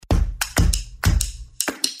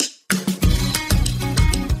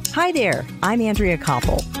Hi there, I'm Andrea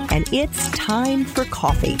Koppel, and it's time for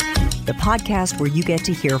coffee, the podcast where you get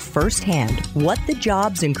to hear firsthand what the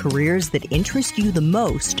jobs and careers that interest you the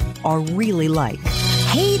most are really like.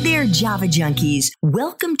 Hey there, Java junkies.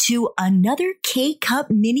 Welcome to another K-Cup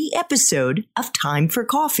mini episode of Time for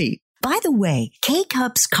Coffee. By the way,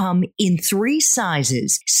 K-Cups come in 3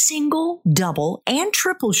 sizes, single, double, and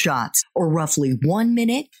triple shots, or roughly 1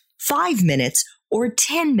 minute, 5 minutes, or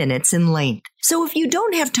 10 minutes in length. So if you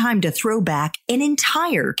don't have time to throw back an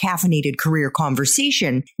entire caffeinated career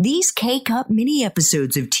conversation, these K-Cup mini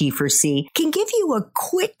episodes of T4C can give you a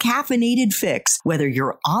quick caffeinated fix, whether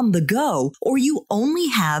you're on the go or you only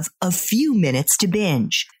have a few minutes to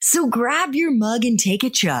binge. So grab your mug and take a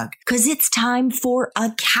chug, because it's time for a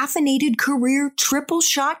caffeinated career triple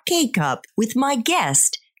shot K-Cup with my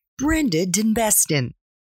guest, Brenda Denbesten.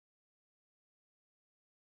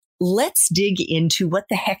 Let's dig into what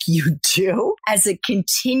the heck you do as a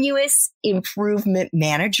continuous improvement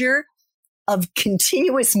manager of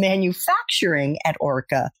continuous manufacturing at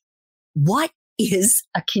Orica. What is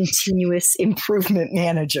a continuous improvement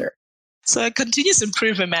manager? So a continuous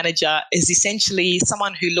improvement manager is essentially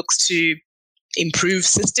someone who looks to improve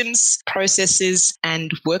systems, processes,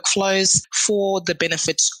 and workflows for the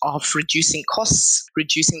benefit of reducing costs,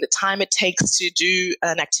 reducing the time it takes to do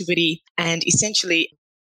an activity, and essentially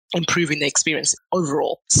improving the experience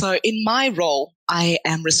overall. So in my role, I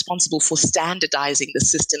am responsible for standardizing the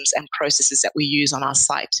systems and processes that we use on our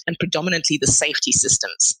site, and predominantly the safety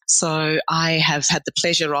systems. So I have had the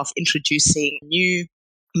pleasure of introducing new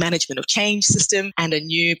management of change system and a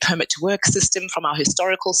new permit to work system from our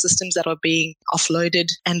historical systems that are being offloaded,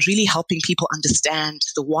 and really helping people understand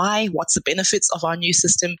the why, what's the benefits of our new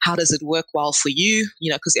system, how does it work well for you,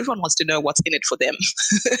 because everyone wants to know what's in it for them,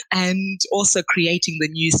 and also creating the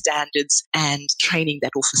new standards and training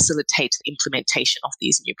that will facilitate the implementation of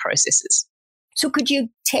these new processes. So could you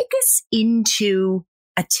take us into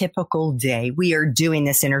a typical day? We are doing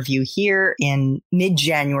this interview here in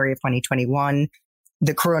mid-January of 2021.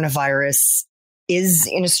 The coronavirus is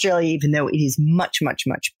in Australia, even though it is much, much,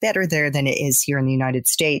 much better there than it is here in the United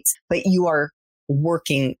States. But you are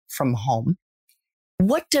working from home.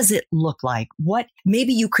 What does it look like?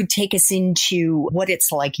 Maybe you could take us into what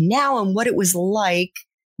it's like now and what it was like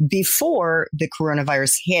before the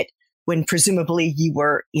coronavirus hit, when presumably you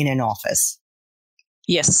were in an office.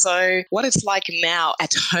 Yes. So what it's like now at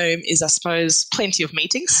home is, I suppose, plenty of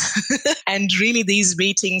meetings. And really these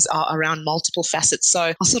meetings are around multiple facets.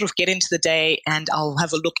 So I'll sort of get into the day and I'll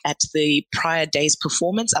have a look at the prior day's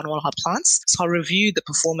performance on all of our plants. So I'll review the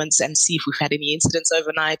performance and see if we've had any incidents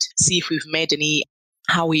overnight, see if we've made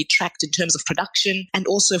how we tracked in terms of production, and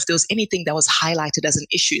also if there was anything that was highlighted as an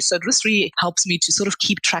issue. So this really helps me to sort of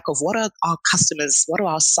keep track of what are our customers, what are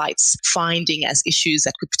our sites finding as issues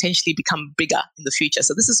that could potentially become bigger in the future.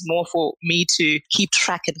 So this is more for me to keep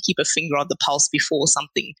track and keep a finger on the pulse before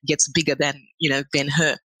something gets bigger than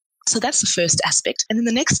her. So that's the first aspect. And then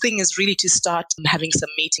the next thing is really to start having some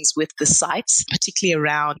meetings with the sites, particularly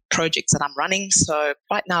around projects that I'm running. So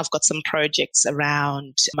right now I've got some projects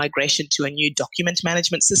around migration to a new document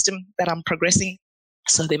management system that I'm progressing.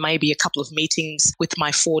 So there may be a couple of meetings with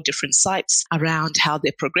my 4 different sites around how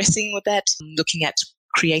they're progressing with that, looking at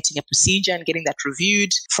creating a procedure and getting that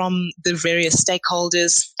reviewed from the various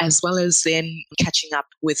stakeholders, as well as then catching up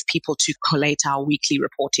with people to collate our weekly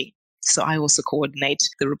reporting. So I also coordinate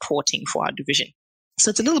the reporting for our division. So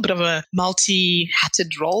it's a little bit of a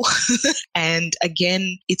multi-hatted role. And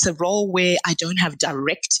again, it's a role where I don't have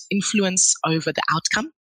direct influence over the outcome.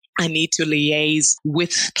 I need to liaise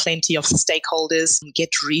with plenty of stakeholders, get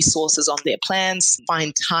resources on their plans,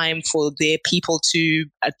 find time for their people to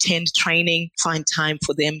attend training, find time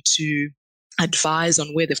for them to advise on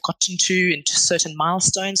where they've gotten to certain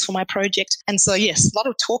milestones for my project. And so, yes, a lot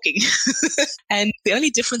of talking. And the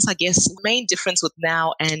only difference, I guess, the main difference with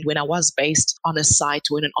now and when I was based on a site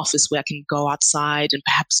or in an office where I can go outside and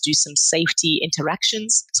perhaps do some safety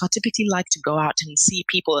interactions. So I typically like to go out and see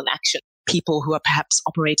people in action, people who are perhaps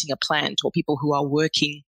operating a plant or people who are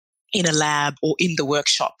working in a lab or in the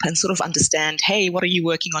workshop, and sort of understand, hey, what are you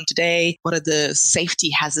working on today? What are the safety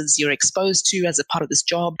hazards you're exposed to as a part of this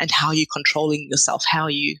job? And how are you controlling yourself? How are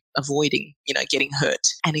you avoiding, getting hurt,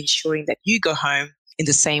 and ensuring that you go home in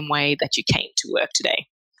the same way that you came to work today?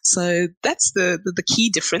 So that's the key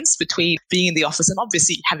difference between being in the office and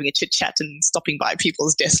obviously having a chit chat and stopping by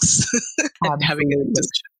people's desks and having a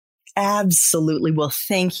discussion. Absolutely. Well,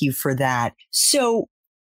 thank you for that. So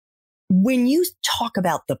when you talk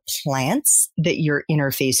about the plants that you're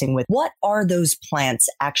interfacing with, what are those plants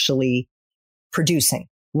actually producing?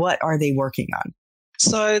 What are they working on?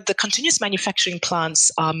 So the continuous manufacturing plants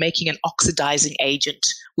are making an oxidizing agent,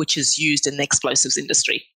 which is used in the explosives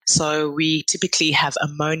industry. So we typically have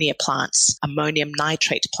ammonia plants, ammonium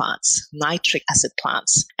nitrate plants, nitric acid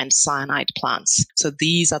plants, and cyanide plants. So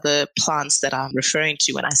these are the plants that I'm referring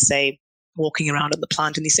to when I say walking around on the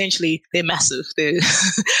plant. And essentially, they're massive. They're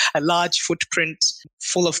a large footprint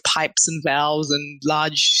full of pipes and valves and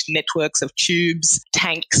large networks of tubes,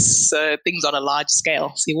 tanks, things on a large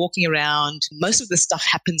scale. So you're walking around. Most of the stuff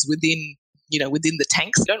happens within the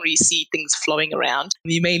tanks. You don't really see things flowing around.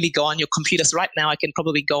 You mainly go on your computer. So right now I can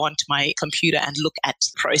probably go onto my computer and look at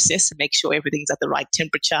the process and make sure everything's at the right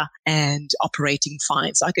temperature and operating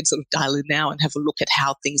fine. So I can sort of dial in now and have a look at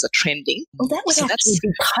how things are trending. Well, that would actually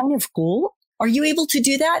be kind of cool. Are you able to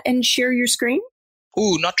do that and share your screen?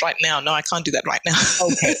 Ooh, not right now. No, I can't do that right now.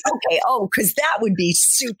 Okay. Oh, because that would be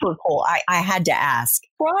super cool. I had to ask.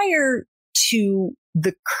 Prior to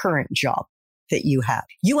the current job that you have,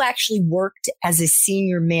 you actually worked as a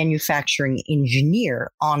senior manufacturing engineer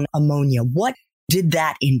on ammonia. What did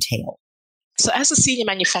that entail? So as a senior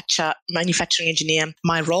manufacturing engineer,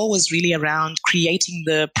 my role was really around creating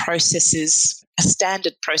the processes,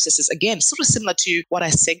 standard processes, again, sort of similar to what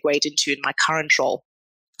I segued into in my current role.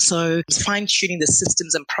 So fine-tuning the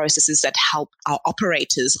systems and processes that help our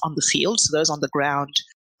operators on the field, so those on the ground,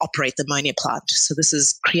 operate the ammonia plant. So this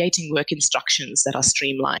is creating work instructions that are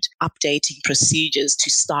streamlined, updating procedures to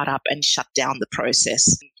start up and shut down the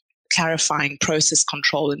process, clarifying process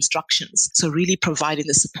control instructions. So really providing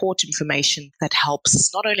the support information that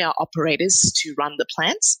helps not only our operators to run the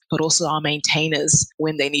plants, but also our maintainers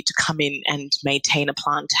when they need to come in and maintain a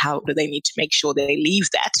plant. How do they need to make sure they leave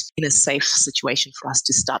that in a safe situation for us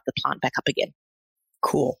to start the plant back up again?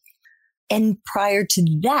 Cool. And prior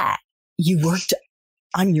to that, you worked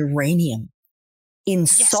on uranium in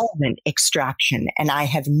solvent extraction. And I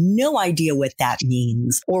have no idea what that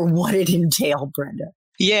means or what it entailed, Brenda.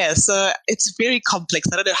 Yeah, so it's very complex.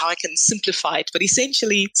 I don't know how I can simplify it, but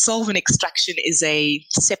essentially solvent extraction is a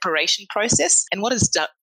separation process. And what is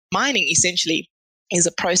mining essentially is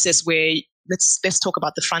a process where let's talk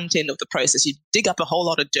about the front end of the process. You dig up a whole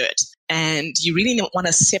lot of dirt and you really want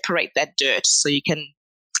to separate that dirt so you can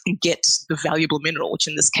get the valuable mineral, which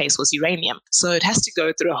in this case was uranium. So it has to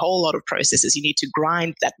go through a whole lot of processes. You need to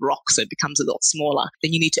grind that rock so it becomes a lot smaller.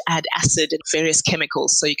 Then you need to add acid and various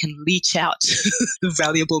chemicals so you can leach out the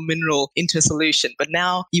valuable mineral into a solution. But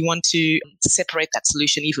now you want to separate that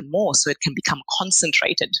solution even more so it can become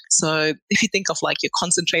concentrated. So if you think of like your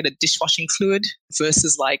concentrated dishwashing fluid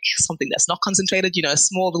versus like something that's not concentrated, a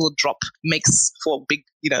small little drop makes for big,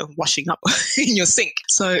 washing up in your sink.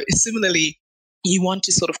 So similarly, you want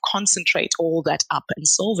to sort of concentrate all that up, and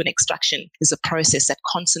solvent extraction is a process that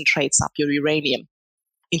concentrates up your uranium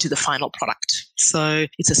into the final product. So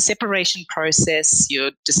it's a separation process.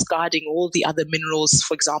 You're discarding all the other minerals,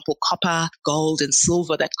 for example, copper, gold, and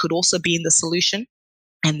silver that could also be in the solution.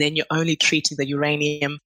 And then you're only treating the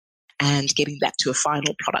uranium and getting that to a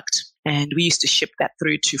final product. And we used to ship that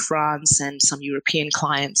through to France and some European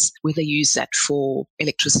clients where they use that for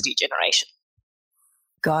electricity generation.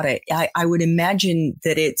 Got it. I would imagine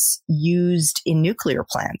that it's used in nuclear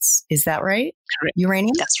plants. Is that right? Correct.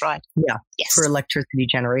 Uranium? That's right. Yeah. Yes. For electricity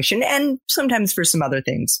generation and sometimes for some other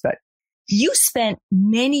things. But you spent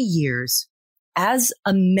many years as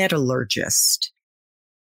a metallurgist.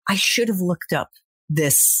 I should have looked up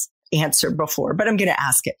this answer before, but I'm going to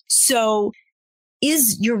ask it. So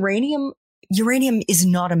is uranium is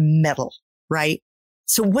not a metal, right?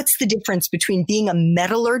 So what's the difference between being a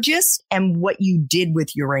metallurgist and what you did with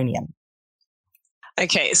uranium?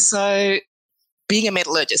 Okay, so being a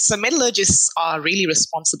metallurgist. So metallurgists are really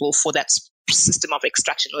responsible for that system of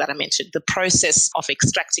extraction that I mentioned, the process of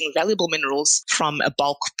extracting valuable minerals from a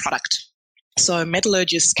bulk product. So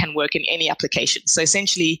metallurgists can work in any application. So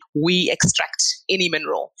essentially, we extract any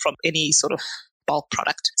mineral from any sort of bulk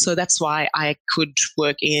product. So that's why I could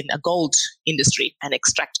work in a gold industry and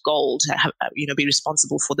extract gold, be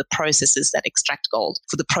responsible for the processes that extract gold,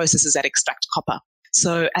 for the processes that extract copper.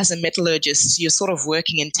 So as a metallurgist, you're sort of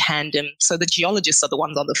working in tandem. So the geologists are the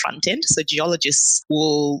ones on the front end. So geologists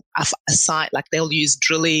will assign, they'll use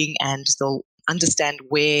drilling and they'll understand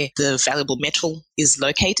where the valuable metal is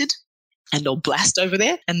located. And they'll blast over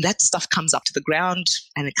there, and that stuff comes up to the ground,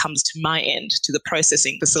 and it comes to my end, to the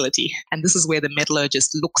processing facility. And this is where the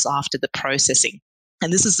metallurgist looks after the processing.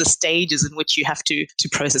 And this is the stages in which you have to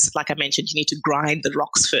process it. Like I mentioned, you need to grind the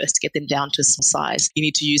rocks first, get them down to some size. You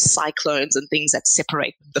need to use cyclones and things that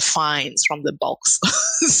separate the fines from the bulks,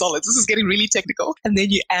 solids. This is getting really technical. And then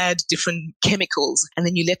you add different chemicals, and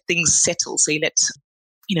then you let things settle. So you let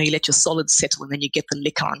you let your solids settle and then you get the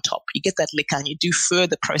liquor on top. You get that liquor and you do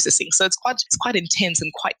further processing. So it's quite intense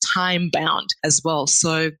and quite time bound as well.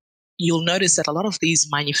 So you'll notice that a lot of these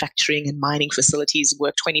manufacturing and mining facilities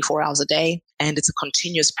work 24 hours a day, and it's a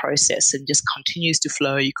continuous process and just continues to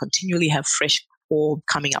flow. You continually have fresh ore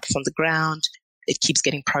coming up from the ground. It keeps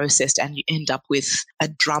getting processed and you end up with a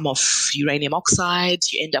drum of uranium oxide.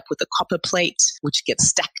 You end up with a copper plate, which gets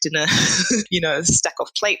stacked in a, a stack of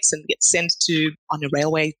plates and gets sent on a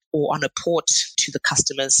railway or on a port to the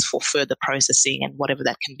customers for further processing and whatever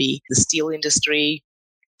that can be. The steel industry,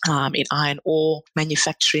 in iron ore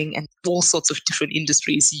manufacturing, and all sorts of different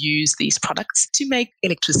industries use these products to make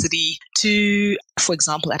electricity. For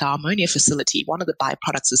example, at our ammonia facility, one of the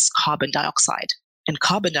byproducts is carbon dioxide. And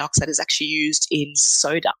carbon dioxide is actually used in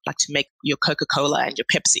soda, like to make your Coca-Cola and your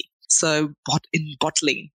Pepsi. So in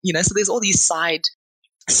bottling, so there's all these side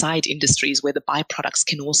industries where the byproducts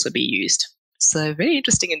can also be used. So very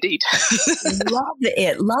interesting indeed.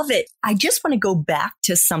 Love it. I just want to go back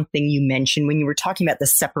to something you mentioned when you were talking about the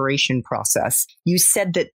separation process. You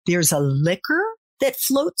said that there's a liquor that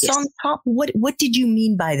floats on top. What did you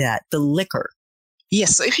mean by that? The liquor?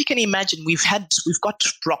 Yes. So if you can imagine, we've got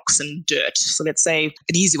rocks and dirt. So let's say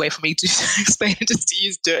an easy way for me to explain it is to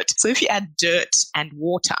use dirt. So if you add dirt and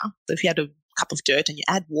water, so if you had a cup of dirt and you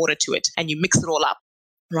add water to it and you mix it all up,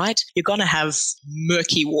 right, you're going to have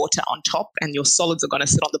murky water on top and your solids are going to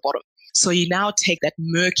sit on the bottom. So you now take that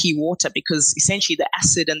murky water because essentially the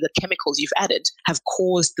acid and the chemicals you've added have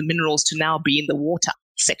caused the minerals to now be in the water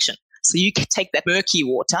section. So you can take that murky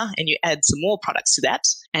water and you add some more products to that,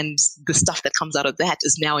 and the stuff that comes out of that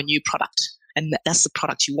is now a new product. And that's the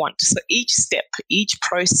product you want. So each step, each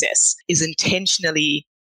process is intentionally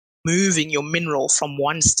moving your mineral from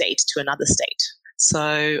one state to another state.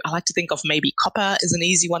 So I like to think of maybe copper as an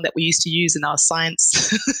easy one that we used to use in our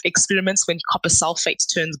science experiments when copper sulfate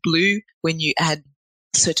turns blue when you add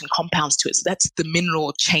certain compounds to it. So that's the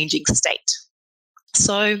mineral changing state.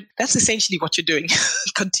 So that's essentially what you're doing,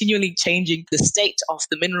 continually changing the state of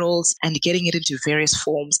the minerals and getting it into various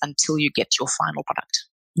forms until you get your final product.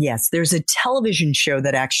 Yes, there's a television show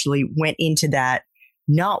that actually went into that,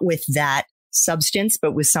 not with that substance,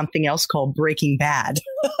 but with something else called Breaking Bad.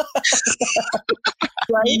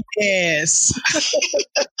 Right? Yes.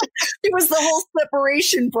 It was the whole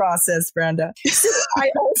separation process, Brenda. So I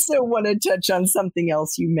also want to touch on something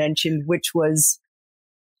else you mentioned, which was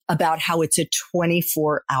about how it's a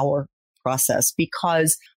 24-hour process,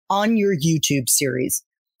 because on your YouTube series,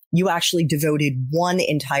 you actually devoted one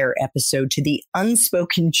entire episode to the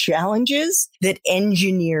unspoken challenges that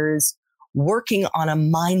engineers working on a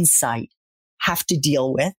mine site have to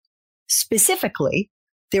deal with. Specifically,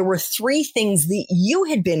 there were 3 things that you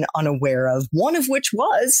had been unaware of, one of which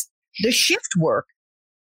was the shift work.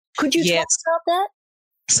 Could you talk about that?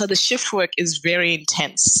 So the shift work is very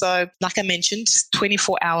intense. So like I mentioned,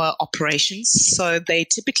 24-hour operations. So they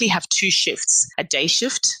typically have 2 shifts, a day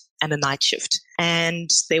shift and a night shift. And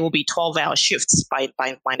they will be 12-hour shifts by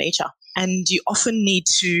nature. And you often need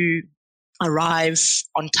to arrive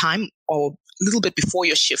on time or a little bit before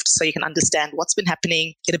your shift so you can understand what's been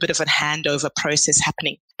happening, get a bit of a handover process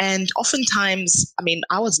happening. And oftentimes,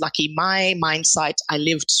 I was lucky. My mine site, I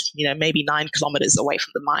lived, maybe 9 kilometers away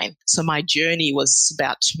from the mine. So my journey was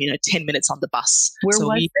about, 10 minutes on the bus. Where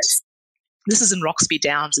was this? This is in Roxby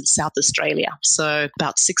Downs in South Australia. So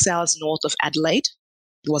about 6 hours north of Adelaide.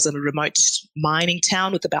 It was a remote mining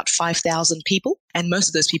town with about 5,000 people. And most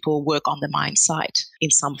of those people work on the mine site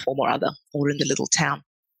in some form or other, or in the little town.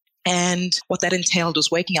 And what that entailed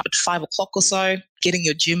was waking up at 5 o'clock or so, getting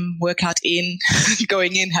your gym workout in,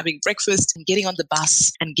 going in, having breakfast, and getting on the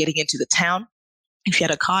bus and getting into the town. If you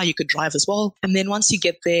had a car, you could drive as well. And then once you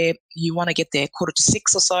get there, you want to get there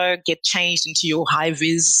 5:45 or so, get changed into your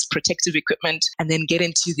high-vis protective equipment, and then get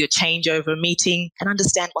into the changeover meeting and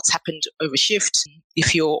understand what's happened over shift.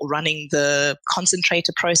 If you're running the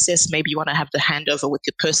concentrator process, maybe you want to have the handover with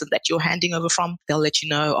the person that you're handing over from. They'll let you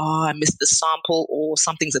know, I missed the sample, or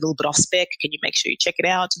something's a little bit off spec. Can you make sure you check it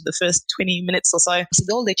out in the first 20 minutes or so? So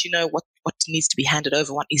they'll let you know what needs to be handed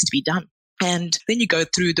over, what needs to be done. And then you go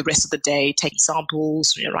through the rest of the day, taking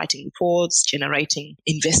samples, writing reports, generating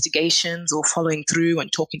investigations, or following through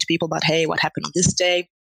and talking to people about, hey, what happened on this day?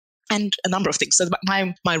 And a number of things. So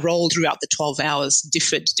my role throughout the 12 hours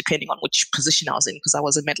differed depending on which position I was in, because I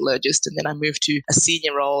was a metallurgist and then I moved to a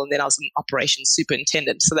senior role and then I was an operations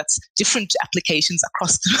superintendent. So that's different applications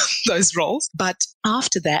across those roles. But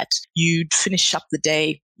after that, you'd finish up the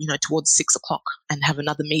day. towards 6 o'clock and have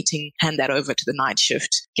another meeting, hand that over to the night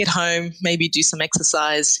shift, get home, maybe do some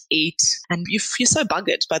exercise, eat, and you're so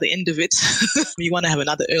buggered by the end of it. You want to have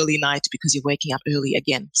another early night because you're waking up early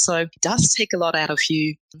again. So it does take a lot out of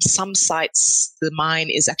you. Some sites, the mine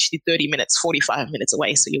is actually 30 minutes, 45 minutes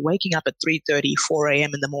away. So you're waking up at 3:30, 4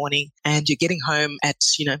 a.m. in the morning, and you're getting home at,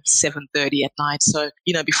 7:30 at night. So,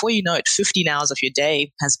 before you know it, 15 hours of your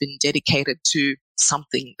day has been dedicated to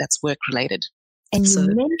something that's work related. And you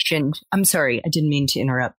mentioned, I'm sorry, I didn't mean to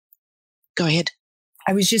interrupt. Go ahead.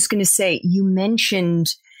 I was just going to say, you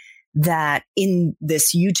mentioned that in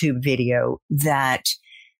this YouTube video that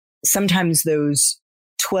sometimes those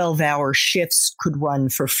 12-hour shifts could run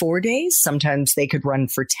for 4 days. Sometimes they could run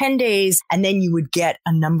for 10 days. And then you would get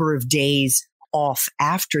a number of days off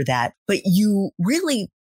after that. But you really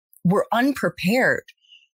were unprepared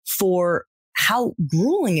for how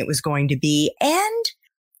grueling it was going to be and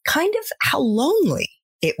kind of how lonely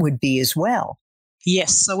it would be as well.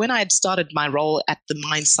 Yes. So when I had started my role at the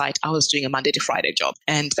mine site, I was doing a Monday to Friday job,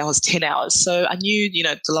 and that was 10 hours. So I knew,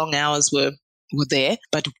 the long hours were there,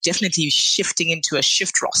 but definitely shifting into a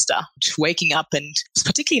shift roster, waking up, and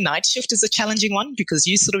particularly night shift is a challenging one because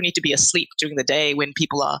you sort of need to be asleep during the day when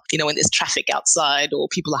people are, when there's traffic outside or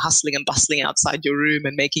people are hustling and bustling outside your room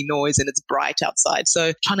and making noise and it's bright outside.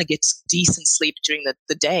 So trying to get decent sleep during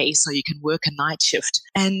the day so you can work a night shift.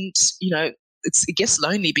 And, it gets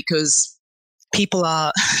lonely because people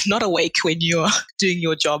are not awake when you're doing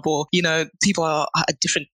your job, or, people are at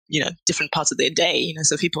different parts of their day,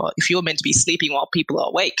 so if you're meant to be sleeping while people are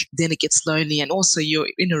awake, then it gets lonely. And also you're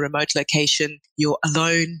in a remote location, you're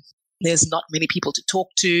alone. There's not many people to talk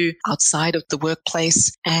to outside of the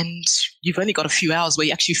workplace, and you've only got a few hours where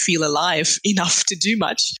you actually feel alive enough to do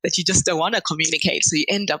much that you just don't want to communicate. So you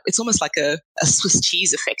end up, it's almost like a Swiss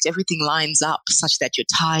cheese effect. Everything lines up such that you're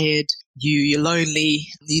tired, you're lonely,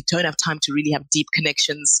 you don't have time to really have deep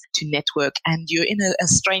connections to network, and you're in a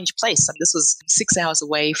strange place. And this was 6 hours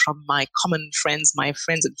away from my common friends, my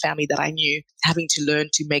friends and family that I knew, having to learn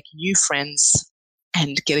to make new friends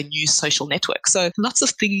and get a new social network. So lots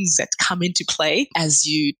of things that come into play as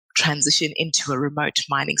you transition into a remote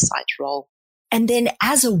mining site role. And then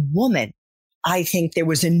as a woman, I think there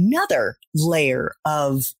was another layer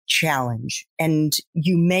of challenge. And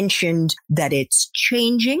you mentioned that it's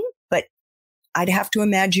changing, but I'd have to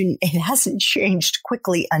imagine it hasn't changed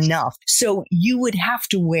quickly enough. So you would have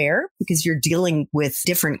to wear, because you're dealing with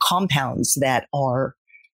different compounds that are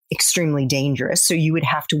extremely dangerous, so you would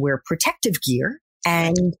have to wear protective gear.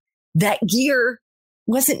 And that gear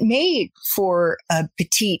wasn't made for a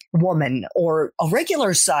petite woman or a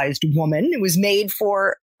regular sized woman. It was made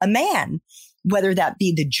for a man, whether that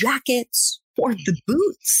be the jackets or the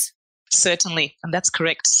boots. Certainly. And that's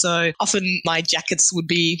correct. So often my jackets would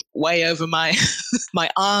be way over my my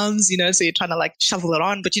arms, so you're trying to shovel it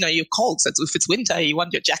on, but you're cold. So if it's winter, you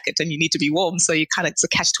want your jacket and you need to be warm. So it's a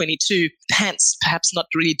catch-22. Pants, perhaps not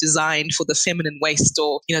really designed for the feminine waist,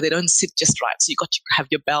 or, they don't sit just right. So you got to have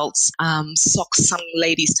your belts. Socks, some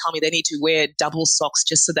ladies tell me they need to wear double socks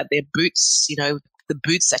just so that their boots, the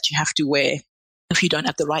boots that you have to wear, if you don't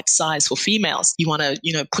have the right size for females, you want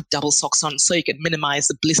to, put double socks on so you can minimize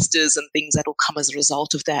the blisters and things that will come as a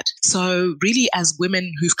result of that. So really, as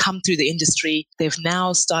women who've come through the industry, they've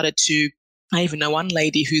now started to, I even know one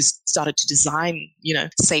lady who's started to design,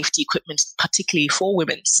 safety equipment, particularly for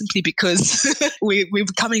women, simply because we're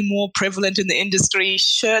becoming more prevalent in the industry.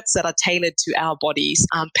 Shirts that are tailored to our bodies,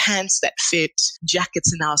 pants that fit,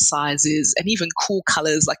 jackets in our sizes, and even cool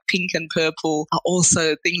colors like pink and purple are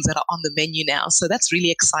also things that are on the menu now. So that's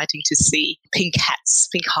really exciting to see. Pink hats,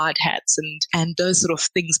 pink hard hats, and those sort of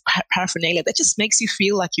things, paraphernalia that just makes you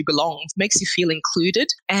feel like you belong, makes you feel included.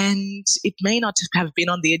 And it may not have been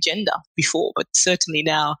on the agenda before, but certainly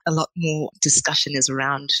now a lot more discussion is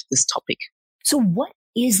around this topic. So what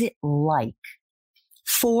is it like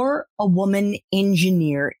for a woman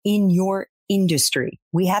engineer in your industry?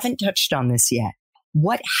 We haven't touched on this yet.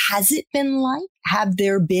 What has it been like? Have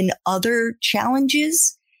there been other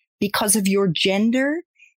challenges because of your gender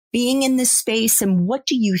being in this space? And what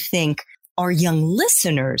do you think our young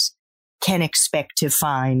listeners can expect to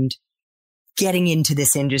find getting into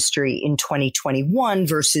this industry in 2021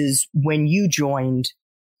 versus when you joined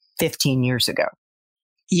 15 years ago?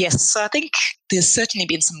 Yes, so I think there's certainly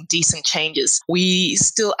been some decent changes. I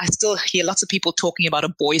still hear lots of people talking about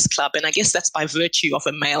a boys' club, and I guess that's by virtue of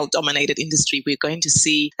a male-dominated industry. We're going to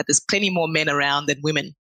see that there's plenty more men around than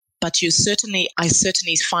women. But I certainly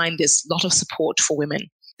find there's a lot of support for women.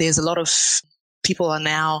 There's a lot of people are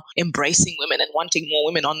now embracing women and wanting more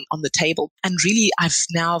women on the table. And really, I've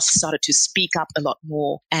now started to speak up a lot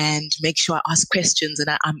more and make sure I ask questions and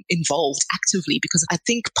I'm involved actively, because I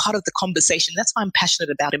think part of the conversation, that's why I'm passionate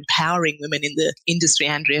about empowering women in the industry,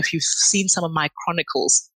 Andrea. If you've seen some of my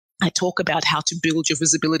chronicles, I talk about how to build your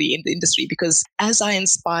visibility in the industry, because as I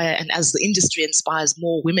inspire and as the industry inspires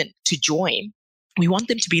more women to join, we want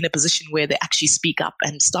them to be in a position where they actually speak up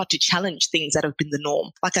and start to challenge things that have been the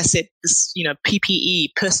norm. Like I said, this, PPE,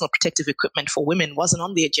 personal protective equipment for women, wasn't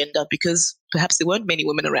on the agenda because perhaps there weren't many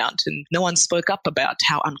women around and no one spoke up about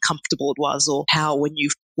how uncomfortable it was, or how when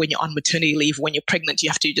you're on maternity leave, when you're pregnant, you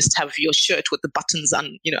have to just have your shirt with the buttons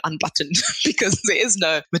unbuttoned because there is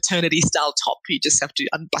no maternity style top. You just have to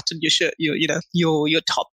unbutton your shirt, your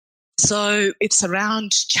top. So it's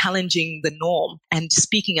around challenging the norm and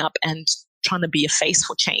speaking up and trying to be a face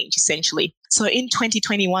for change, essentially. So in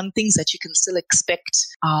 2021, things that you can still expect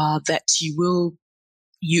are that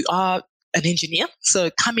you are an engineer. So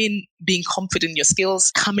come in being confident in your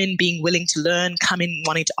skills, come in being willing to learn, come in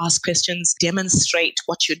wanting to ask questions, demonstrate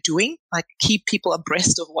what you're doing, like keep people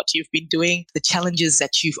abreast of what you've been doing, the challenges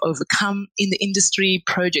that you've overcome in the industry,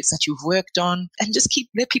 projects that you've worked on, and just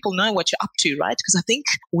let people know what you're up to, right? Because I think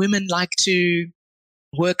women like to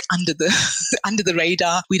work under the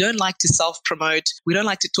radar. We don't like to self-promote. We don't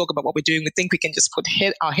like to talk about what we're doing. We think we can just put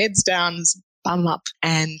our heads down, bum up,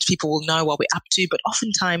 and people will know what we're up to. But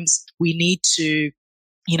oftentimes we need to,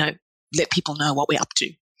 let people know what we're up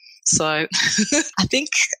to. So I think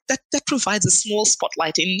that provides a small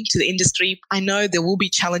spotlight into the industry. I know there will be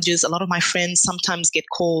challenges. A lot of my friends sometimes get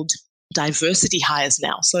called diversity hires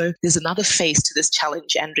now. So there's another face to this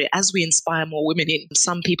challenge, Andrea. As we inspire more women in,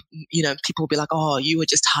 some people, people will be like, oh, you were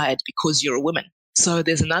just hired because you're a woman. So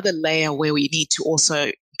there's another layer where we need to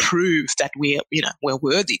also prove that we're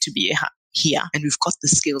worthy to be here, and we've got the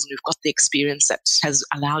skills and we've got the experience that has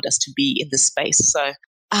allowed us to be in this space. So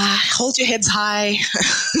hold your heads high,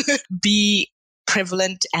 be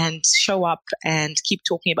prevalent and show up and keep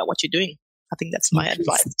talking about what you're doing. I think that's my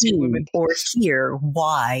advice to women. Or hear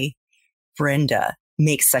why Brenda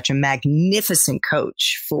makes such a magnificent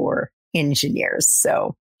coach for engineers.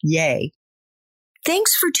 So, yay.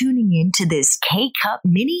 Thanks for tuning in to this K-Cup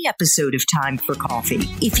mini episode of Time for Coffee.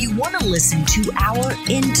 If you want to listen to our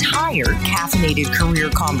entire caffeinated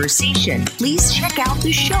career conversation, please check out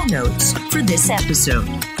the show notes for this episode.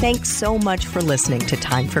 Thanks so much for listening to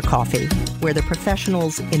Time for Coffee, where the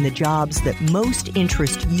professionals in the jobs that most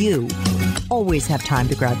interest you always have time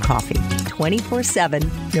to grab coffee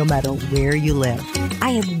 24/7, no matter where you live.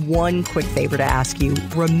 I have one quick favor to ask you.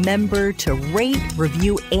 Remember to rate,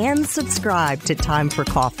 review, and subscribe to Time for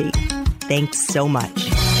Coffee. Thanks so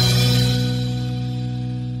much.